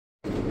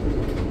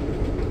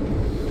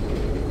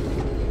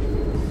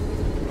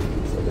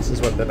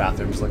is what the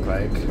bathrooms look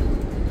like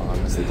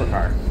on the sleeper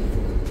car.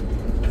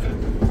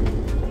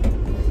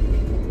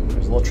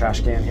 There's a little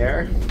trash can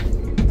here.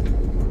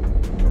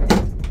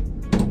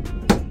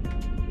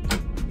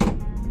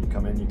 You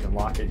come in, you can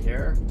lock it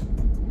here.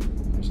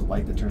 There's a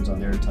light that turns on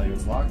there to tell you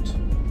it's locked.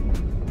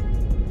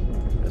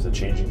 There's a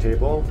changing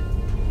table,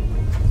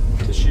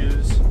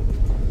 tissues,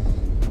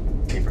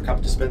 paper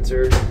cup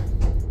dispenser,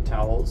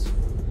 towels,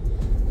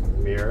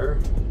 mirror,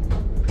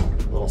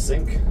 little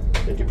sink.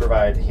 They do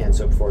provide hand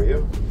soap for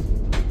you.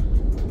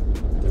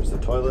 There's the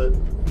toilet,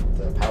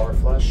 the power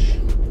flush.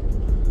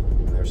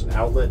 There's an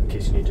outlet in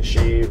case you need to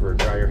shave or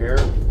dry your hair.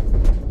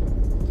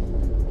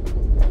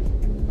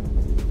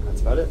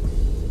 That's about it.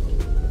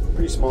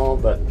 Pretty small,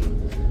 but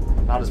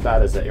not as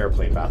bad as the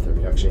airplane bathroom.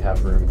 You actually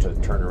have room to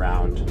turn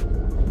around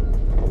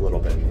a little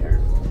bit in here.